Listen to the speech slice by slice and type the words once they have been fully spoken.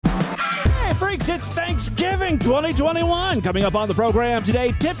Freaks, it's Thanksgiving 2021. Coming up on the program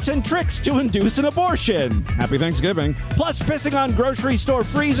today, tips and tricks to induce an abortion. Happy Thanksgiving. Plus, pissing on grocery store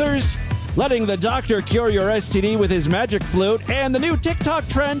freezers, letting the doctor cure your STD with his magic flute, and the new TikTok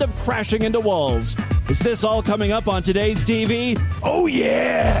trend of crashing into walls. Is this all coming up on today's TV? Oh,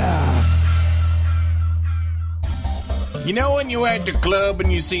 yeah! You know when you're at the club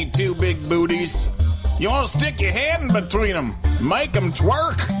and you see two big booties? You want to stick your head in between them, make them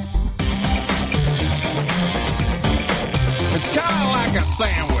twerk? It's kind of like a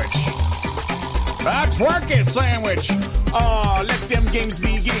sandwich. A twerking sandwich. Oh, let them games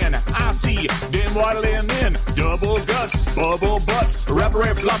begin. I see them waddling in. Double guts, bubble butts,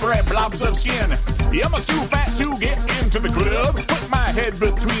 rubbery, flubbery blobs of skin. I'm too fat to get into the club. Put my head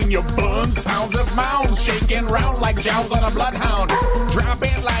between your buns. Pounds of mounds shaking round like jowls on a bloodhound. Drop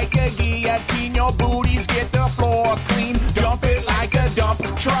it like a guillotine. Your booties get the floor clean. Dump it like a dump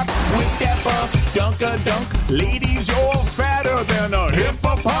truck with that bump. Dunk-a-dunk. Ladies, you're fatter than a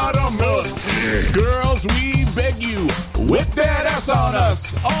hippopotamus. Girls, we beg you, whip that ass on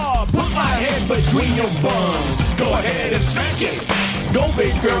us. Oh, put my head between your buns. Go ahead and smack it. Go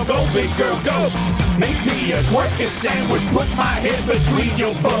big girl, go big girl, go. Make me a twerking sandwich. Put my head between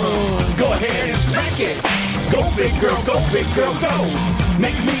your buns. Go ahead and smack it. Go big girl, go big girl, go.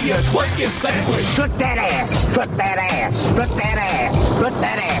 Make me a twerking sandwich. Foot that ass, foot that ass, foot that ass, foot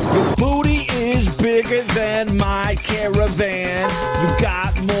that ass. Your booty is bigger than my caravan. You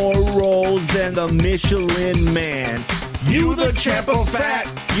got more rolls than the Michelin Man. You the champ of fat,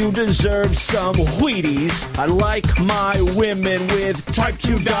 you deserve some Wheaties. I like my women with type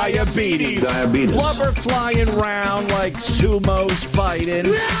 2 diabetes. Blubber flying around like sumos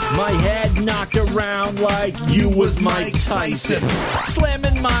fighting. My head knocked around like you was Mike Tyson.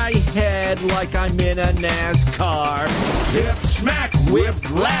 Slamming my head like I'm in a NASCAR. Hip, smack, whip,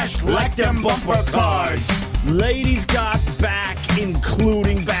 lash like them bumper cars. Ladies got back,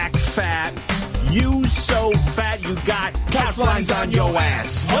 including back fat. You so fat, you got couch lines on your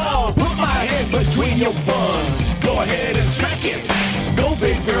ass. Oh, put my head between your buns. Go ahead and smack it. Go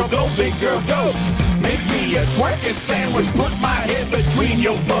big girl, go big girl, go. Make me a twerking sandwich. Put my head between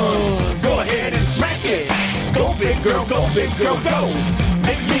your buns. Go ahead and smack it. Go big girl, go big girl, go.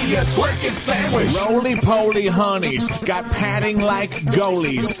 Make me a twerking sandwich. Roly-poly honeys, got padding like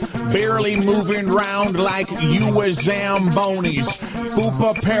goalies. Barely moving round like you were Zambonis.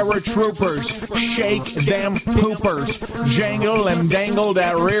 Fupa paratroopers, shake them poopers. Jangle and dangle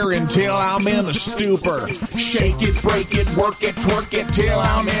that rear until I'm in a stupor. Shake it, break it, work it, twerk it till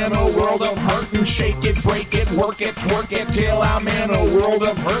I'm in a world of hurtin'. Shake it, break it, work it, twerk it till I'm in a world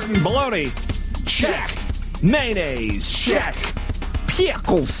of hurtin'. Bologna, check. Mayonnaise, check.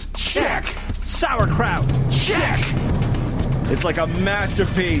 Pickles, check. Sauerkraut, check. It's like a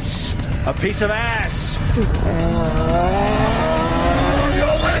masterpiece. A piece of ass. You're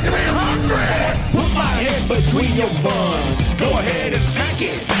making me hungry. Put my head between your buns. Go ahead and smack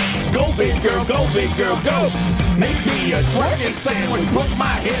it. Go big girl, go big girl, go. Make me a twerking sandwich. Put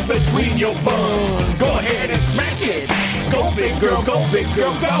my head between your buns. Go ahead and smack it. Go big girl, go big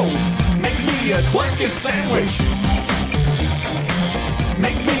girl, go. Make me a twerking sandwich.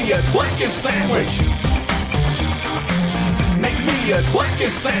 Make me a twerking sandwich. Make me a twerking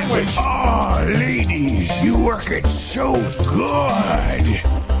sandwich. Oh, ladies, you work it so good.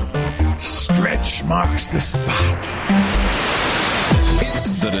 Stretch marks the spot.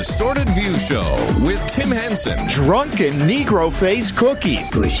 It's the Distorted View Show with Tim Henson. Drunken Negro face cookies.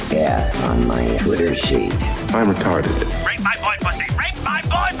 Push back on my Twitter sheet. I'm retarded. Rape my boy pussy. Rape my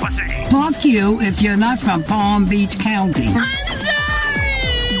boy pussy. Fuck you if you're not from Palm Beach County. I'm sorry.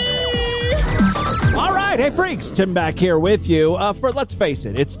 All right, hey freaks, Tim back here with you. Let's face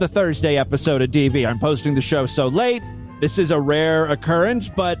it, it's the Thursday episode of DV. I'm posting the show so late. This is a rare occurrence,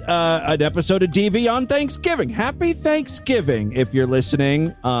 but an episode of DV on Thanksgiving. Happy Thanksgiving if you're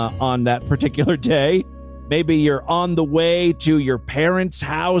listening on that particular day. Maybe you're on the way to your parents'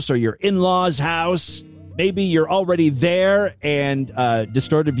 house or your in-laws' house. Maybe you're already there and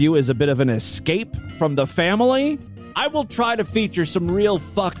Distorted View is a bit of an escape from the family. I will try to feature some real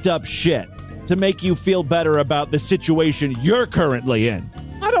fucked up shit to make you feel better about the situation you're currently in.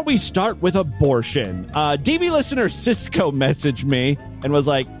 Why don't we start with abortion? DV listener Cisco messaged me and was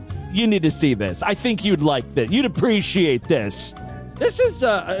like, you need to see this. I think you'd like this. You'd appreciate this. This is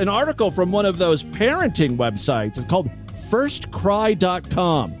an article from one of those parenting websites. It's called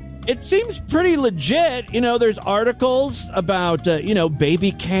firstcry.com. It seems pretty legit. You know, there's articles about,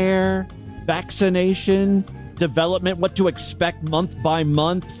 baby care, vaccination, development, what to expect month by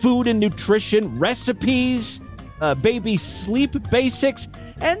month, food and nutrition, recipes. baby sleep basics.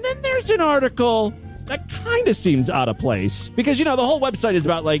 And then there's an article that kind of seems out of place because, the whole website is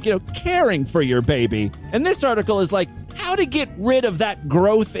about caring for your baby. And this article is like how to get rid of that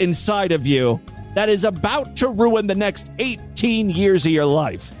growth inside of you that is about to ruin the next 18 years of your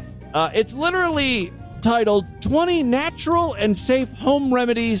life. It's literally titled 20 Natural and Safe Home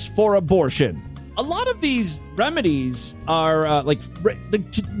Remedies for Abortion. A lot of these remedies are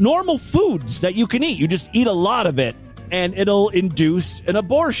normal foods that you can eat. You just eat a lot of it and it'll induce an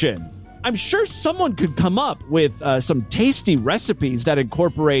abortion. I'm sure someone could come up with some tasty recipes that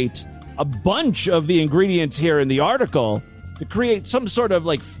incorporate a bunch of the ingredients here in the article to create some sort of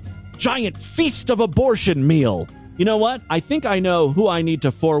giant feast of abortion meal. You know what? I think I know who I need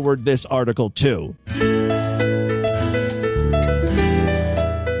to forward this article to.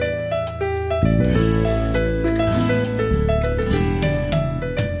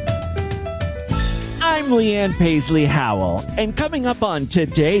 I'm Leanne Paisley Howell, and coming up on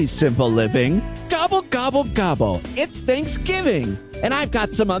today's Simple Living, gobble, gobble, gobble, it's Thanksgiving, and I've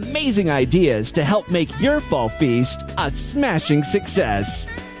got some amazing ideas to help make your fall feast a smashing success.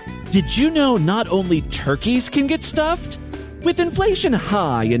 Did you know not only turkeys can get stuffed? With inflation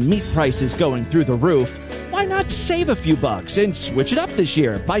high and meat prices going through the roof, why not save a few bucks and switch it up this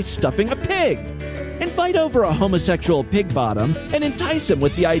year by stuffing a pig? Invite over a homosexual pig bottom and entice him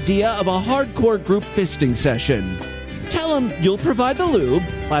with the idea of a hardcore group fisting session. Tell him you'll provide the lube,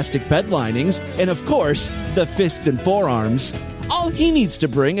 plastic bed linings, and of course, the fists and forearms. All he needs to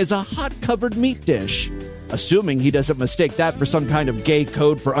bring is a hot covered meat dish. Assuming he doesn't mistake that for some kind of gay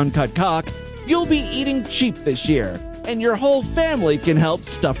code for uncut cock, you'll be eating cheap this year, and your whole family can help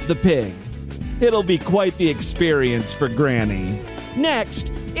stuff the pig. It'll be quite the experience for Granny.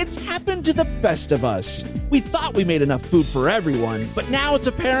 Next, it's happened to the best of us. We thought we made enough food for everyone, but now it's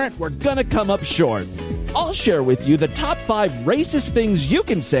apparent we're gonna come up short. I'll share with you the top 5 racist things you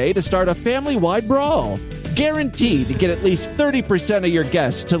can say to start a family-wide brawl. Guaranteed to get at least 30% of your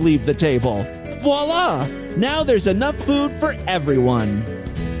guests to leave the table. Voila! Now there's enough food for everyone.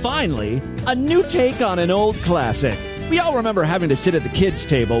 Finally, a new take on an old classic. We all remember having to sit at the kids'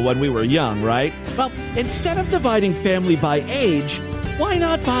 table when we were young, right? Well, instead of dividing family by age, why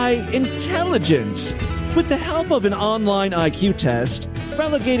not by intelligence? With the help of an online IQ test,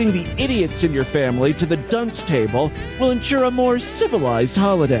 relegating the idiots in your family to the dunce table will ensure a more civilized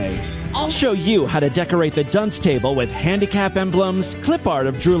holiday. I'll show you how to decorate the dunce table with handicap emblems, clip art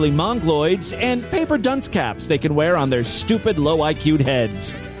of drooling mongoloids, and paper dunce caps they can wear on their stupid low IQ'd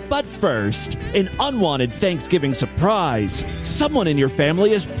heads. But first, an unwanted Thanksgiving surprise. Someone in your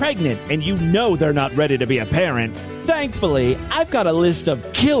family is pregnant and you know they're not ready to be a parent. Thankfully, I've got a list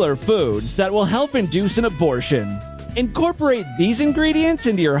of killer foods that will help induce an abortion. Incorporate these ingredients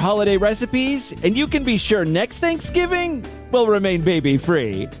into your holiday recipes, and you can be sure next Thanksgiving will remain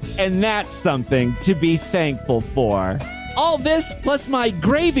baby-free. And that's something to be thankful for. All this plus my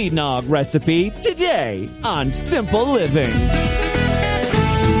gravy nog recipe today on Simple Living.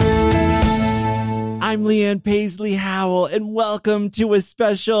 I'm Leanne Paisley Howell, and welcome to a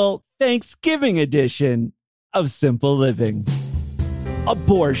special Thanksgiving edition of Simple Living.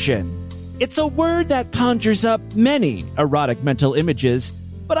 Abortion. It's a word that conjures up many erotic mental images,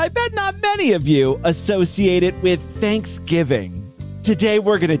 but I bet not many of you associate it with Thanksgiving. Today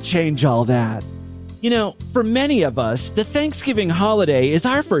we're going to change all that. You know, for many of us, the Thanksgiving holiday is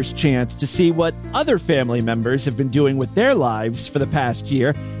our first chance to see what other family members have been doing with their lives for the past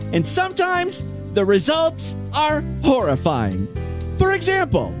year, and sometimes the results are horrifying. For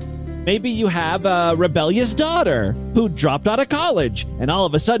example, maybe you have a rebellious daughter who dropped out of college and all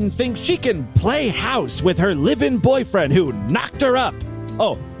of a sudden thinks she can play house with her live-in boyfriend who knocked her up.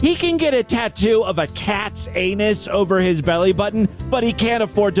 Oh, he can get a tattoo of a cat's anus over his belly button, but he can't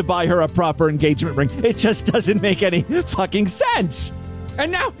afford to buy her a proper engagement ring. It just doesn't make any fucking sense.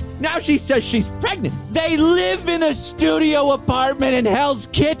 And now she says she's pregnant. They live in a studio apartment in Hell's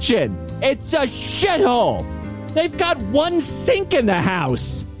Kitchen. It's a shithole. They've got one sink in the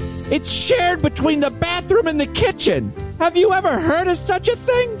house. It's shared between the bathroom and the kitchen. Have you ever heard of such a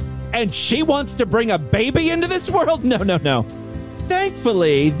thing? And she wants to bring a baby into this world? No.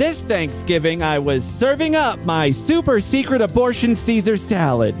 Thankfully, this Thanksgiving, I was serving up my super secret abortion Caesar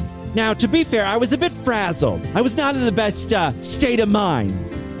salad. Now, to be fair, I was a bit frazzled. I was not in the best state of mind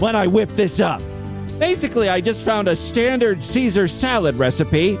when I whipped this up. Basically, I just found a standard Caesar salad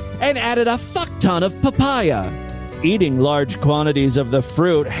recipe and added a fuck ton of papaya. Eating large quantities of the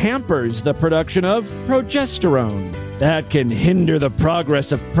fruit hampers the production of progesterone. That can hinder the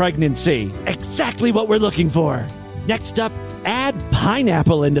progress of pregnancy. Exactly what we're looking for. Next up, add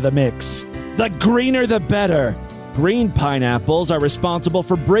pineapple into the mix. The greener the better. Green pineapples are responsible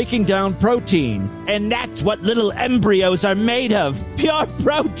for breaking down protein. And that's what little embryos are made of. Pure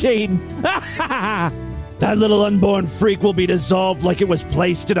protein. That little unborn freak will be dissolved like it was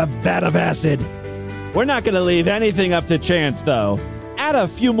placed in a vat of acid. We're not going to leave anything up to chance, though. Add a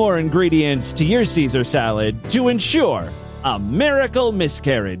few more ingredients to your Caesar salad to ensure a miracle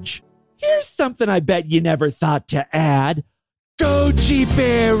miscarriage. Here's something I bet you never thought to add. Goji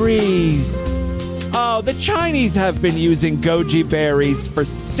berries. Oh, the Chinese have been using goji berries for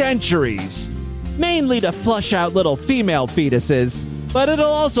centuries, mainly to flush out little female fetuses, but it'll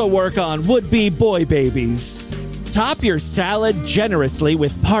also work on would-be boy babies. Top your salad generously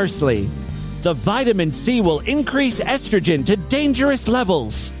with parsley. The vitamin C will increase estrogen to dangerous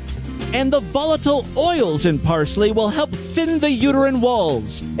levels. And the volatile oils in parsley will help thin the uterine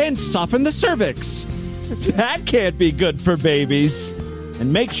walls and soften the cervix. That can't be good for babies.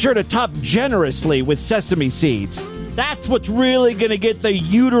 And make sure to top generously with sesame seeds. That's what's really going to get the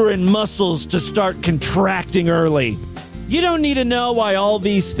uterine muscles to start contracting early. You don't need to know why all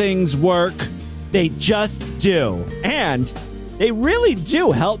these things work. They just do. And they really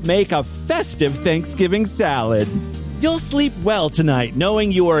do help make a festive Thanksgiving salad. You'll sleep well tonight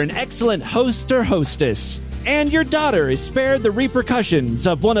knowing you are an excellent host or hostess. And your daughter is spared the repercussions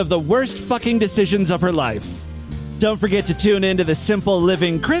of one of the worst fucking decisions of her life. Don't forget to tune in to the Simple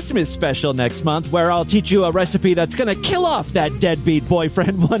Living Christmas special next month, where I'll teach you a recipe that's going to kill off that deadbeat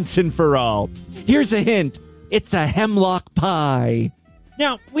boyfriend once and for all. Here's a hint. It's a hemlock pie.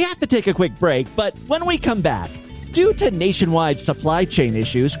 Now, we have to take a quick break, but when we come back, due to nationwide supply chain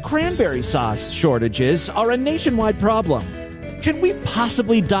issues, cranberry sauce shortages are a nationwide problem. Can we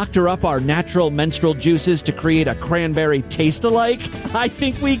possibly doctor up our natural menstrual juices to create a cranberry taste-alike? I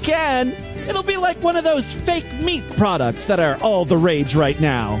think we can. It'll be like one of those fake meat products that are all the rage right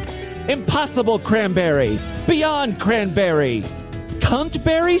now. Impossible cranberry. Beyond cranberry.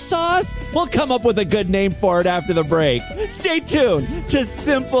 Cuntberry sauce? We'll come up with a good name for it after the break. Stay tuned to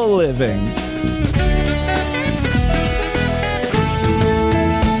Simple Living.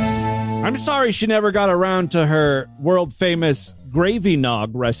 I'm sorry she never got around to her world-famous gravy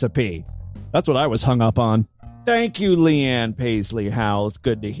nog recipe. That's what I was hung up on. Thank you, Leanne Paisley Howell. It's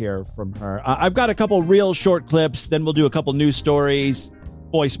good to hear from her. I've got a couple real short clips, then we'll do a couple news stories,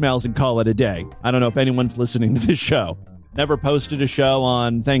 voicemails, and call it a day. I don't know if anyone's listening to this show. Never posted a show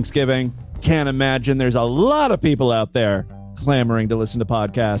on Thanksgiving. Can't imagine there's a lot of people out there clamoring to listen to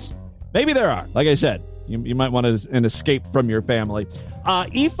podcasts. Maybe there are. Like I said, you might want an escape from your family.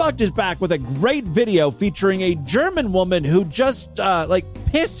 eFucked is back with a great video featuring a German woman who just,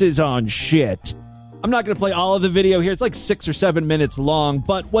 pisses on shit. I'm not going to play all of the video here. It's like 6 or 7 minutes long.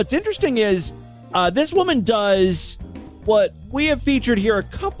 But what's interesting is this woman does what we have featured here a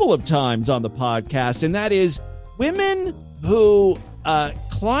couple of times on the podcast, and that is women who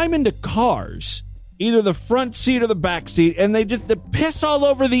climb into cars, either the front seat or the back seat, and they piss all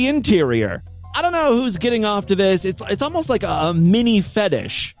over the interior. I don't know who's getting off to this. It's almost like a mini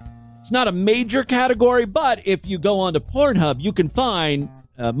fetish. It's not a major category, but if you go onto Pornhub, you can find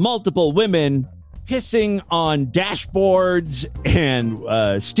multiple women pissing on dashboards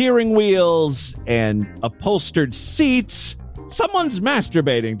and steering wheels and upholstered seats. Someone's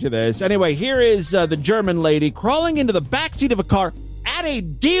masturbating to this. Anyway, here is the German lady crawling into the backseat of a car at a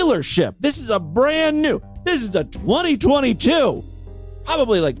dealership. This is a brand new. This is a 2022.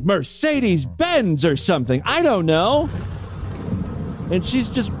 Probably like Mercedes-Benz or something. I don't know. And she's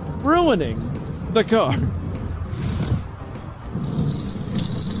just ruining the car.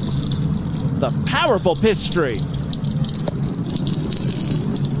 The powerful piss streak.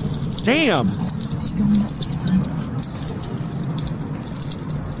 Damn.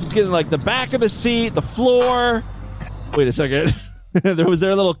 She's getting like the back of the seat, the floor. Wait a second. Was there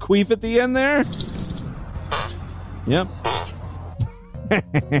a little queef at the end there? Yep.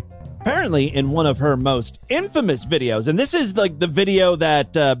 Apparently in one of her most infamous videos, and this is like the video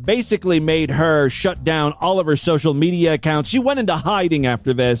that basically made her shut down all of her social media accounts. She went into hiding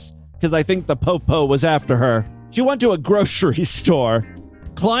after this because I think the popo was after her. She went to a grocery store,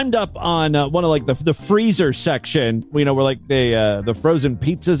 climbed up on one of like the freezer section, you know, where like the frozen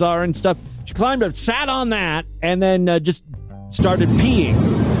pizzas are and stuff. She climbed up, sat on that, and then just started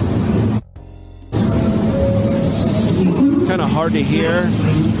peeing. Kind of hard to hear.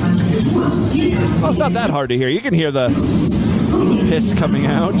 Well, it's not that hard to hear. You can hear the piss coming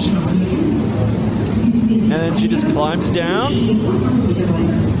out. And then she just climbs down.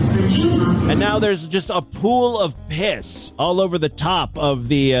 And now there's just a pool of piss all over the top of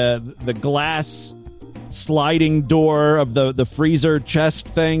the glass sliding door of the freezer chest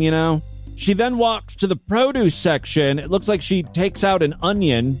thing, you know? She then walks to the produce section. It looks like she takes out an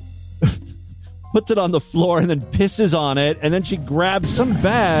onion, puts it on the floor, and then pisses on it. And then she grabs some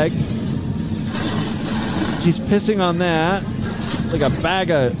bag. She's pissing on that. Like a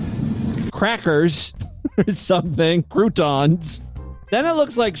bag of crackers or something, croutons. Then it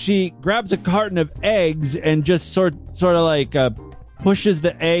looks like she grabs a carton of eggs and just sort of like pushes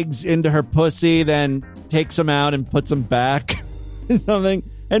the eggs into her pussy, then takes them out and puts them back or something.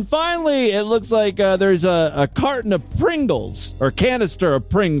 And finally, it looks like there's a carton of Pringles, or canister of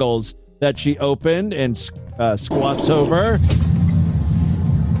Pringles, that she opened and squats over.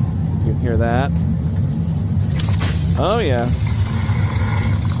 You can hear that. Oh, yeah.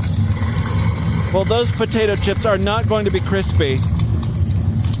 Well, those potato chips are not going to be crispy.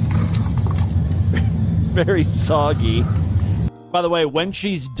 Very soggy. By the way, when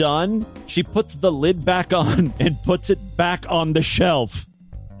she's done, she puts the lid back on and puts it back on the shelf.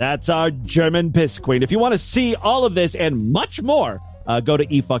 That's our German piss queen. If you want to see all of this and much more, go to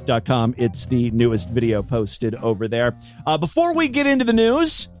efuck.com. It's the newest video posted over there. Before we get into the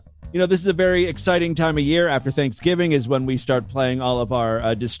news, this is a very exciting time of year. After Thanksgiving is when we start playing all of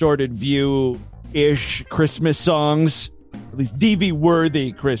our Distorted View-ish Christmas songs. At least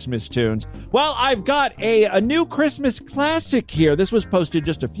DV-worthy Christmas tunes. Well, I've got a new Christmas classic here. This was posted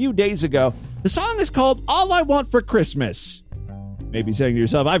just a few days ago. The song is called All I Want for Christmas. Maybe saying to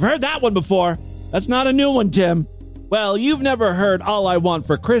yourself, I've heard that one before. That's not a new one, Tim. Well, you've never heard All I Want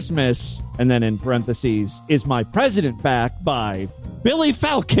for Christmas, and then in parentheses, Is My President Back by Billy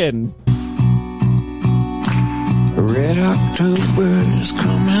Falcon. Red October's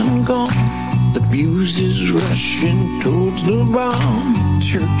come and gone. The fuse is rushing towards the bomb.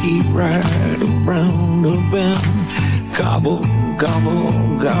 Turkey right around the bend. Gobble,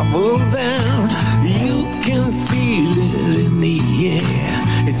 gobble, gobble down. You can feel it in the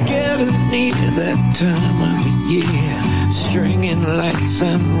air. It's getting near that time of the year. Stringing lights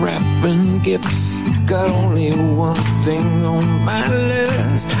and wrapping gifts. Got only one thing on my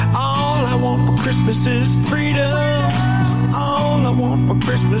list. All I want for Christmas is freedom. All I want for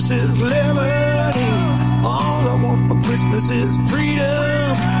Christmas is liberty. All I want for Christmas is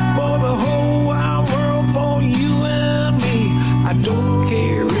freedom. For the whole wide world, for you and me. I don't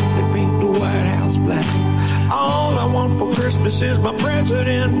care if they paint the White House black. All I want for Christmas is my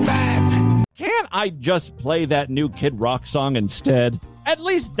president back. Can't I just play that new Kid Rock song instead? At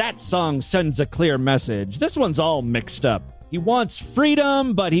least that song sends a clear message. This one's all mixed up. He wants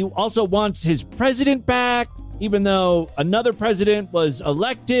freedom, but he also wants his president back, even though another president was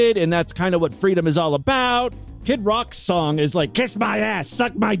elected, and that's kind of what freedom is all about. Kid Rock's song is like, kiss my ass,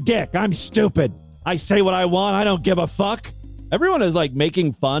 suck my dick, I'm stupid. I say what I want, I don't give a fuck. Everyone is like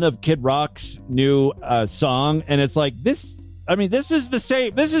making fun of Kid Rock's new song, and it's like, this is the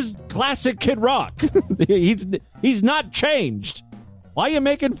same, this is classic Kid Rock. He's not changed. Why are you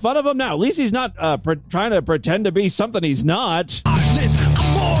making fun of him now? At least he's not trying to pretend to be something he's not. I'm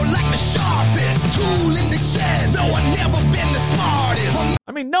more like the sharpest tool in the shed. No, I've never been the smartest.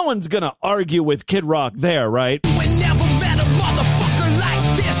 I mean, no one's gonna argue with Kid Rock there, right? We never met a motherfucker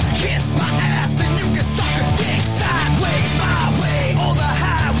like this. Kiss my ass and you can suck a dick sideways, my way or the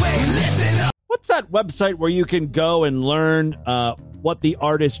highway. Listen up. What's that website where you can go and learn what the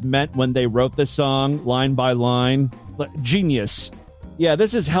artist meant when they wrote the song, line by line? Genius. Yeah,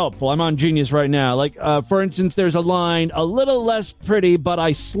 this is helpful. I'm on Genius right now. Like, for instance, there's a line, a little less pretty, but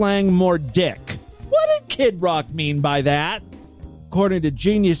I slang more dick. What did Kid Rock mean by that? According to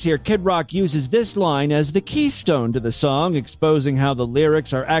Genius here, Kid Rock uses this line as the keystone to the song, exposing how the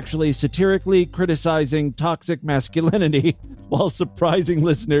lyrics are actually satirically criticizing toxic masculinity while surprising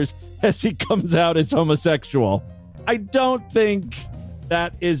listeners as he comes out as homosexual. I don't think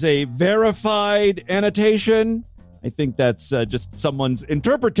that is a verified annotation. I think that's just someone's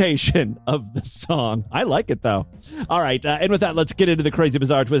interpretation of the song. I like it, though. All right, and with that, let's get into the crazy,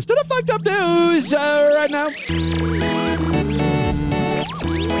 bizarre twist and the fucked up news right now.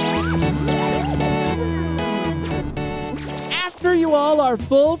 After you all are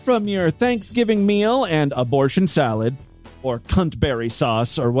full from your Thanksgiving meal and abortion salad, or cuntberry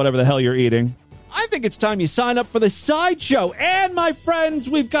sauce, or whatever the hell you're eating, I think it's time you sign up for the Sideshow. And, my friends,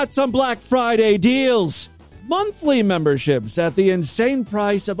 we've got some Black Friday deals. Monthly memberships at the insane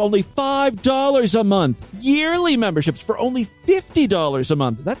price of only $5 a month. Yearly memberships for only $50 a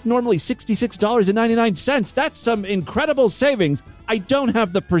month. That's normally $66.99. That's some incredible savings. I don't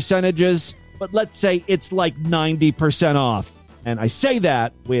have the percentages, but let's say it's like 90% off. And I say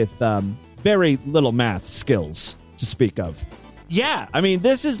that with very little math skills to speak of. Yeah, I mean,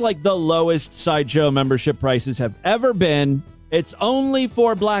 this is like the lowest Sideshow membership prices have ever been. It's only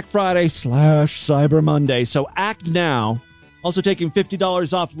for Black Friday / Cyber Monday, so act now. Also taking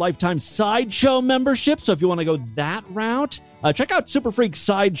 $50 off lifetime Sideshow membership, so if you want to go that route, check out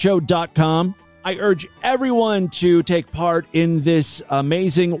superfreaksideshow.com. I urge everyone to take part in this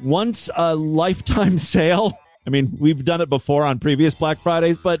amazing once-a-lifetime sale. I mean, we've done it before on previous Black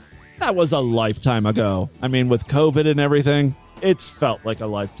Fridays, but that was a lifetime ago. I mean, with COVID and everything, it's felt like a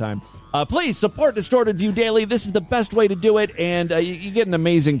lifetime. Please support Distorted View Daily. This is the best way to do it, and you get an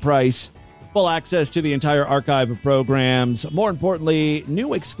amazing price. Full access to the entire archive of programs. More importantly,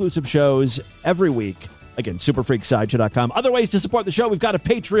 new exclusive shows every week. Again, superfreaksideshow.com. Other ways to support the show, we've got a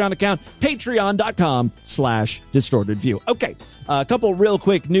Patreon account, patreon.com/distortedview. Okay, a couple real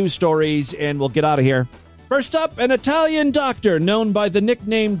quick news stories, and we'll get out of here. First up, an Italian doctor known by the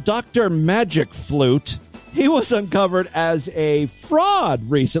nickname Dr. Magic Flute. He was uncovered as a fraud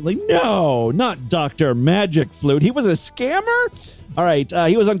recently. No, not Dr. Magic Flute. He was a scammer? All right,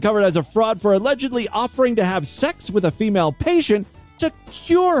 he was uncovered as a fraud for allegedly offering to have sex with a female patient to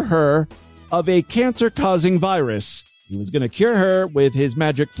cure her of a cancer-causing virus. He was going to cure her with his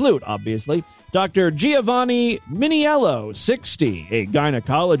magic flute, obviously. Dr. Giovanni Miniello, 60, a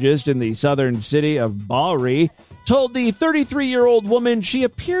gynecologist in the southern city of Bari, told the 33-year-old woman she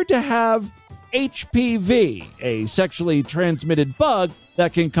appeared to have HPV, a sexually transmitted bug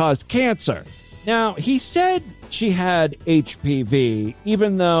that can cause cancer. Now, he said she had HPV,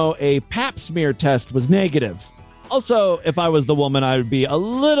 even though a pap smear test was negative. Also, if I was the woman, I would be a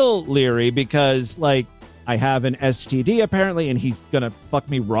little leery because, I have an STD apparently, and he's going to fuck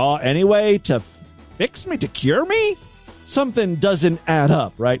me raw anyway to fix me, to cure me? Something doesn't add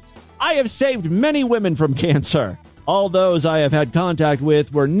up, right? I have saved many women from cancer. All those I have had contact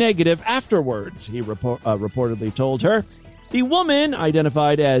with were negative afterwards, he reportedly told her. The woman,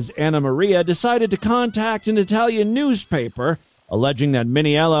 identified as Anna Maria, decided to contact an Italian newspaper, alleging that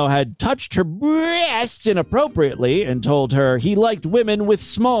Miniello had touched her breasts inappropriately and told her he liked women with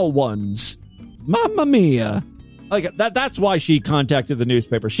small ones. Mamma mia. That's why she contacted the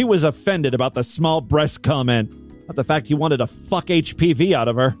newspaper. She was offended about the small breast comment, not the fact he wanted to fuck HPV out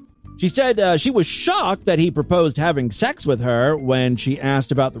of her. She said she was shocked that he proposed having sex with her when she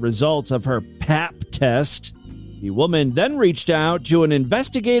asked about the results of her pap test. The woman then reached out to an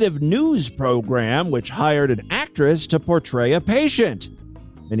investigative news program which hired an actress to portray a patient.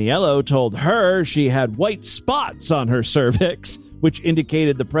 Miniello told her she had white spots on her cervix, which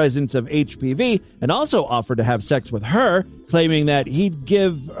indicated the presence of HPV, and also offered to have sex with her, claiming that he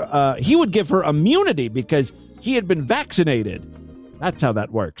would give her immunity because he had been vaccinated. That's how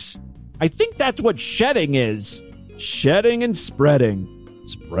that works. I think that's what shedding is. Shedding and spreading.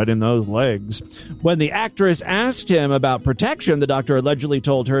 Spreading those legs. When the actress asked him about protection, the doctor allegedly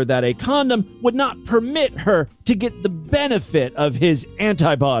told her that a condom would not permit her to get the benefit of his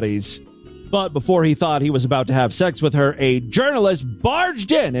antibodies. But before he thought he was about to have sex with her, a journalist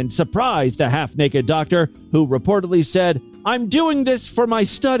barged in and surprised the half-naked doctor, who reportedly said, "I'm doing this for my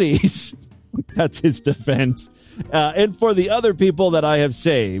studies." That's his defense. And for the other people that I have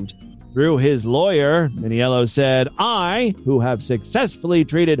saved. Through his lawyer, Miniello said, "I, who have successfully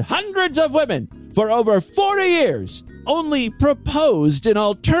treated hundreds of women for over 40 years, only proposed an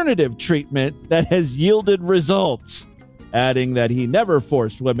alternative treatment that has yielded results," adding that he never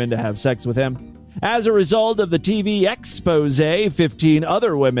forced women to have sex with him. As a result of the TV expose, 15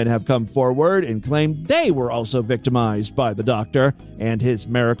 other women have come forward and claimed they were also victimized by the doctor and his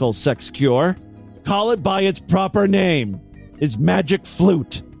miracle sex cure. Call it by its proper name, his magic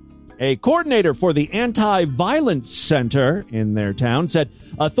flute. A coordinator for the Anti-Violence Center in their town said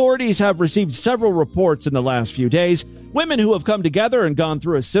authorities have received several reports in the last few days. Women who have come together and gone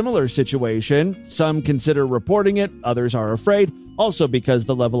through a similar situation. Some consider reporting it, others are afraid, also because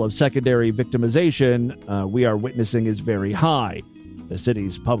the level of secondary victimization we are witnessing is very high. The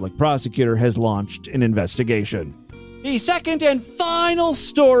city's public prosecutor has launched an investigation. The second and final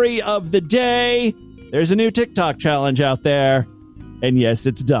story of the day. There's a new TikTok challenge out there. And yes,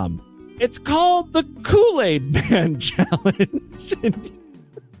 it's dumb. It's called the Kool-Aid Man Challenge.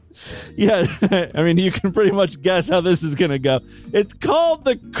 Yeah, I mean, you can pretty much guess how this is going to go. It's called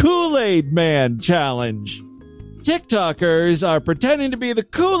the Kool-Aid Man Challenge. TikTokers are pretending to be the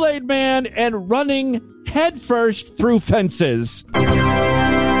Kool-Aid Man and running headfirst through fences.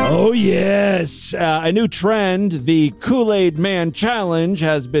 Oh, yes. A new trend, the Kool-Aid Man Challenge,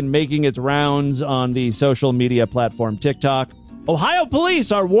 has been making its rounds on the social media platform TikTok. Ohio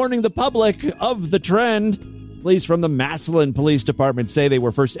police are warning the public of the trend. Police from the Massillon Police Department say they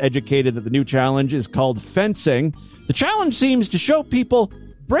were first educated that the new challenge is called fencing. The challenge seems to show people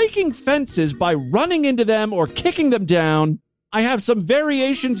breaking fences by running into them or kicking them down I have some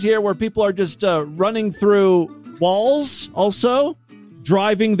variations here where people are just running through walls, also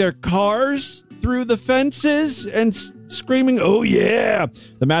driving their cars through the fences and screaming, "Oh, yeah."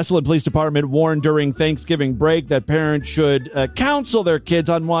 The Massillon Police Department warned during Thanksgiving break that parents should counsel their kids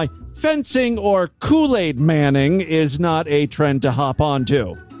on why fencing or Kool-Aid manning is not a trend to hop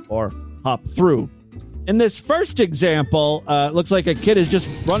onto or hop through. In this first example, looks like a kid is just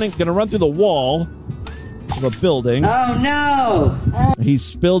going to run through the wall of a building. Oh, no. He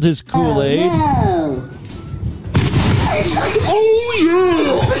spilled his Kool-Aid. Oh, no.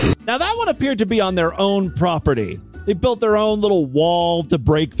 Oh, yeah. Now, that one appeared to be on their own property. They built their own little wall to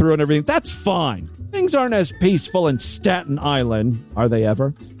break through and everything. That's fine. Things aren't as peaceful in Staten Island. Are they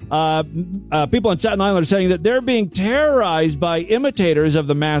ever? People in Staten Island are saying that they're being terrorized by imitators of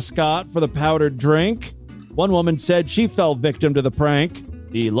the mascot for the powdered drink. One woman said she fell victim to the prank.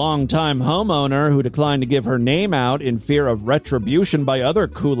 The longtime homeowner, who declined to give her name out in fear of retribution by other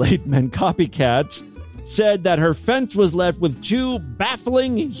Kool-Aid Men copycats, said that her fence was left with 2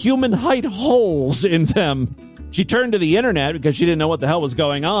 baffling human-height holes in them. She turned to the internet because she didn't know what the hell was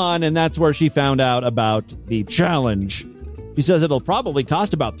going on, and that's where she found out about the challenge. She says it'll probably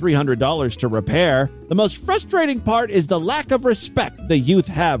cost about $300 to repair. The most frustrating part is the lack of respect the youth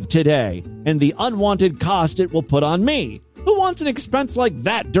have today, and the unwanted cost it will put on me. Who wants an expense like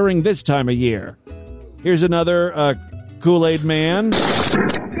that during this time of year? Here's another Kool-Aid man.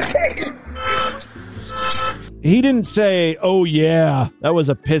 He didn't say, "Oh, yeah, that was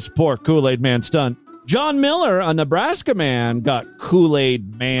a piss-poor Kool-Aid Man stunt." John Miller, a Nebraska man, got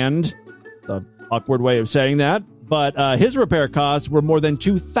Kool-Aid manned. The awkward way of saying that. But his repair costs were more than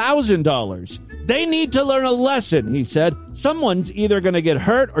 $2,000. They need to learn a lesson, he said. Someone's either going to get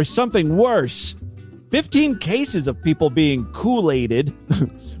hurt or something worse. 15 cases of people being Kool-Aided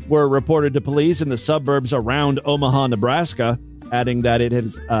were reported to police in the suburbs around Omaha, Nebraska, adding that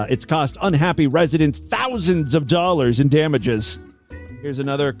it's cost unhappy residents thousands of dollars in damages. Here's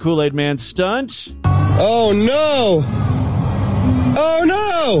another Kool-Aid Man stunt. Oh, no! Oh,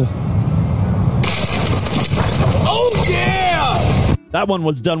 no! Oh, yeah! That one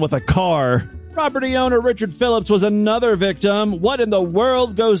was done with a car. Property owner Richard Phillips was another victim. What in the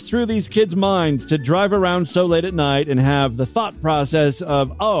world goes through these kids' minds to drive around so late at night and have the thought process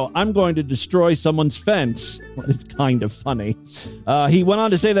of, "Oh, I'm going to destroy someone's fence"? Well, it's kind of funny. He went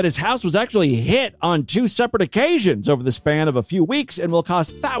on to say that his house was actually hit on 2 separate occasions over the span of a few weeks and will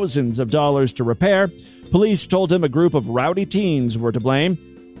cost thousands of dollars to repair. Police told him a group of rowdy teens were to blame.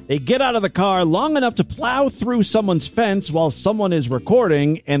 They get out of the car long enough to plow through someone's fence while someone is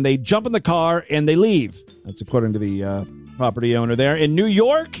recording, and they jump in the car and they leave. That's according to the property owner there. In New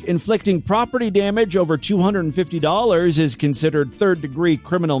York, inflicting property damage over $250 is considered third-degree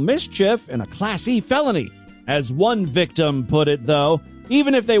criminal mischief and a Class E felony. As one victim put it, though,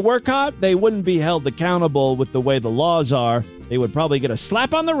 even if they were caught, they wouldn't be held accountable with the way the laws are. They would probably get a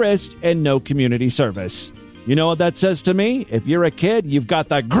slap on the wrist and no community service. You know what that says to me? If you're a kid, you've got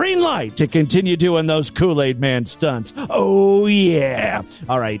the green light to continue doing those Kool-Aid Man stunts. Oh, yeah.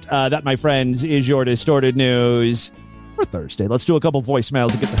 All right. That, my friends, is your Distorted News for Thursday. Let's do a couple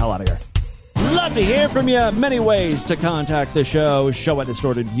voicemails and get the hell out of here. Love to hear from you. Many ways to contact the show.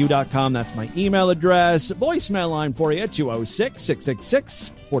 show@distortedview.com. That's my email address. Voicemail line for you,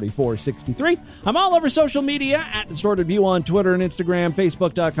 206-666-4463. I'm all over social media at Distorted View on Twitter and Instagram,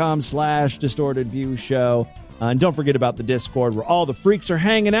 facebook.com/DistortedViewShow. And don't forget about the Discord where all the freaks are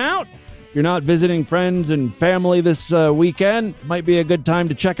hanging out. If you're not visiting friends and family this weekend, it might be a good time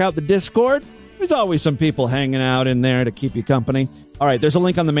to check out the Discord. There's always some people hanging out in there to keep you company. All right, there's a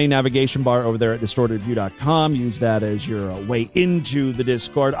link on the main navigation bar over there at distortedview.com. Use that as your way into the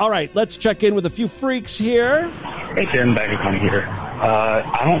Discord. All right, let's check in with a few freaks here. Hey, Darren Bagacon here.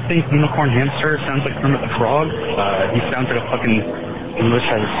 I don't think Unicorn Hamster sounds like Kermit the Frog. He sounds like a fucking English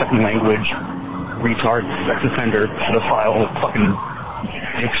as a second language retard, sex offender, pedophile, fucking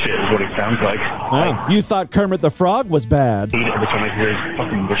dick shit is what he sounds like. Oh, you thought Kermit the Frog was bad. I hate it every time I hear his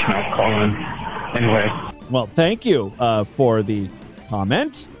fucking bushmouth calling. Anyway. Well, thank you for the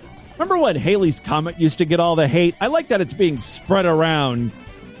comment. Remember when Haley's Comet used to get all the hate? I like that it's being spread around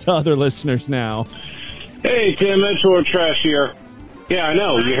to other listeners now. Hey, Tim, Metro Trash here. Yeah, I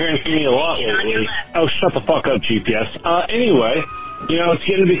know. You're hearing from me a lot lately. Oh, shut the fuck up, GPS. Anyway, you know, it's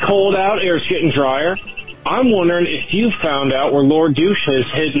getting to be cold out. Air's getting drier. I'm wondering if you found out where Lord Douche has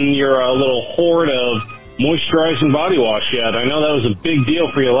hidden your little hoard of moisturizing body wash yet. I know that was a big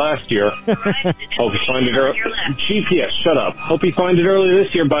deal for you last year. Hope you find it early. GPS, shut up. Hope you find it early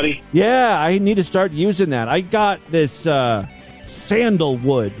this year, buddy. Yeah, I need to start using that. I got this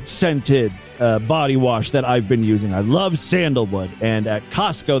sandalwood scented body wash that I've been using. I love sandalwood. And at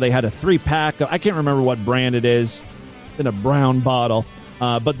Costco, they had a 3-pack. I can't remember what brand it is. In a brown bottle.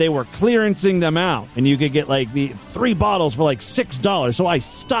 But they were clearancing them out. And you could get like the 3 bottles for like $6. So I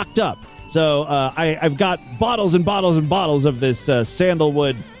stocked up. So I've got bottles and bottles and bottles of this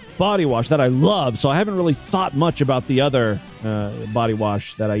sandalwood body wash that I love. So I haven't really thought much about the other body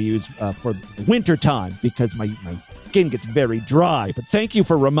wash that I use for winter time because my skin gets very dry. But thank you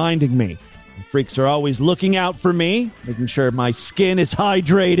for reminding me. The freaks are always looking out for me, making sure my skin is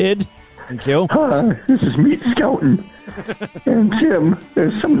hydrated. Thank you. Hi, this is Meat Scouting. And Tim,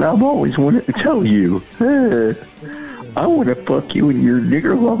 there's something I've always wanted to tell you. I want to fuck you in your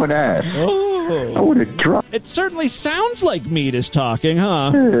nigger-loving ass. Oh. I want to drop... It certainly sounds like Meat is talking,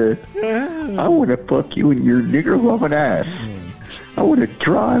 huh? I want to fuck you in your nigger-loving ass. I want to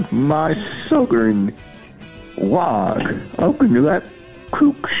drive my southern log up into that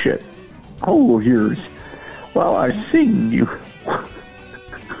coop shit hole of yours while I sing you.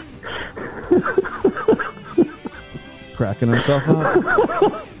 Cracking himself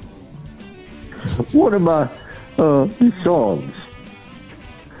up. One of my songs.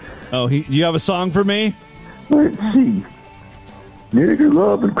 Oh, you have a song for me? Let's see. Nigger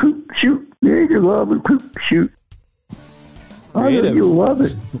love and coop shoot. Nigger love and coop shoot. Creative. I know you'll love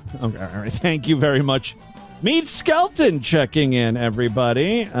it. Okay, all right. Thank you very much. Meat Skelton checking in,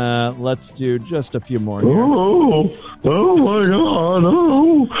 everybody. Let's do just a few more here. Oh my God.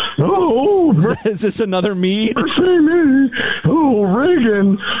 Is this another Meat? Oh,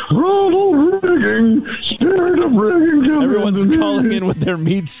 Reagan. Ronald Reagan. Spirit of Reagan. Everyone's calling in with their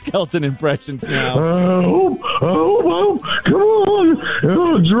Meat Skelton impressions now. Come on.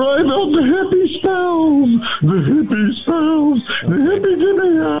 Drive out the hippie spells. The hippie spells. The hippie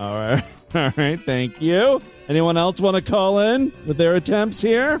Jimmy. All right. All right, thank you. Anyone else want to call in with their attempts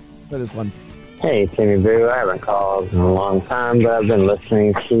here? For this one. Hey, Timmy Boo. I haven't called in a long time, but I've been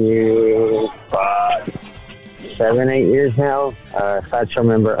listening to you for 7-8 years now. Sideshow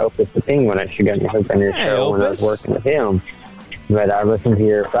member Opus the Penguin. I actually got me hooked on your show when I was working with him. But I listened to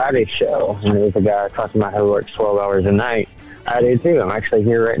your Friday show, and there was a guy talking about how he works 12 hours a night. I do too. I'm actually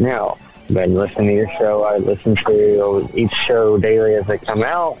here right now. Been listening to your show. I listen to each show daily as they come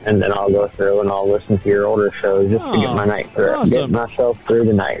out, and then I'll go through and I'll listen to your older shows just to get my night through. Awesome. Get myself through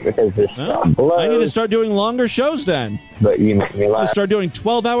the night because this blows. I need to start doing longer shows then. But you make me laugh. I'll start doing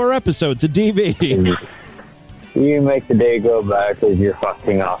 12-hour episodes of DV. You make the day go by because you're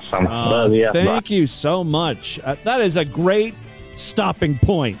fucking awesome. Love you. Thank you so much. That is a great stopping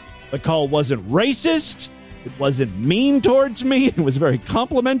point. The call wasn't racist. It wasn't mean towards me. It was very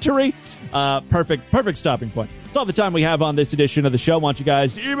complimentary. Perfect stopping point. That's all the time we have on this edition of the show. I want you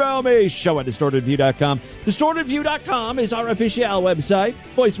guys to email me, show@distortedview.com. Distortedview.com is our official website.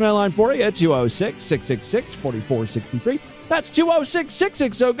 Voicemail line for you at 206-666-4463. That's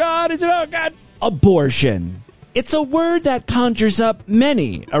 206-660. Oh, God, is it? Oh, God. Abortion. It's a word that conjures up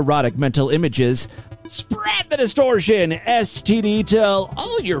many erotic mental images. Spread the distortion, STD. Tell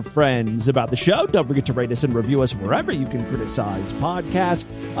all your friends about the show. Don't forget to rate us and review us wherever you can criticize podcasts.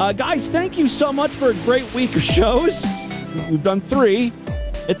 Guys, thank you so much for a great week of shows. We've done 3.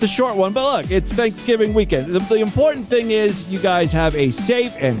 It's a short one, but look, it's Thanksgiving weekend. The important thing is you guys have a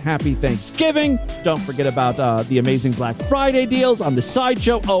safe and happy Thanksgiving. Don't forget about the amazing Black Friday deals on the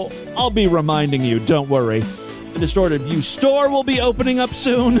Sideshow. Oh, I'll be reminding you. Don't worry. The Distorted View store will be opening up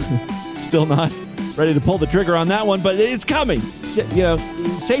soon. Still not ready to pull the trigger on that one, but it's coming. You know,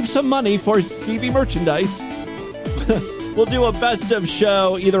 save some money for TV merchandise. We'll do a best of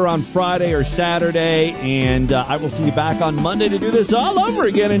show either on Friday or Saturday, and I will see you back on Monday to do this all over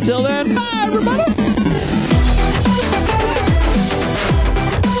again. Until then, bye, everybody.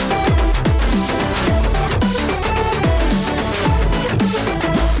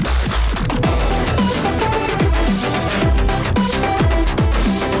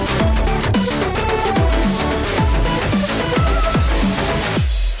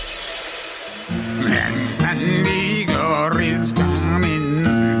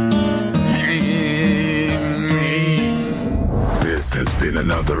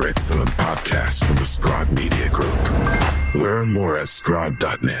 Another excellent podcast from the Scribe Media Group. Learn more at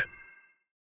scribe.net.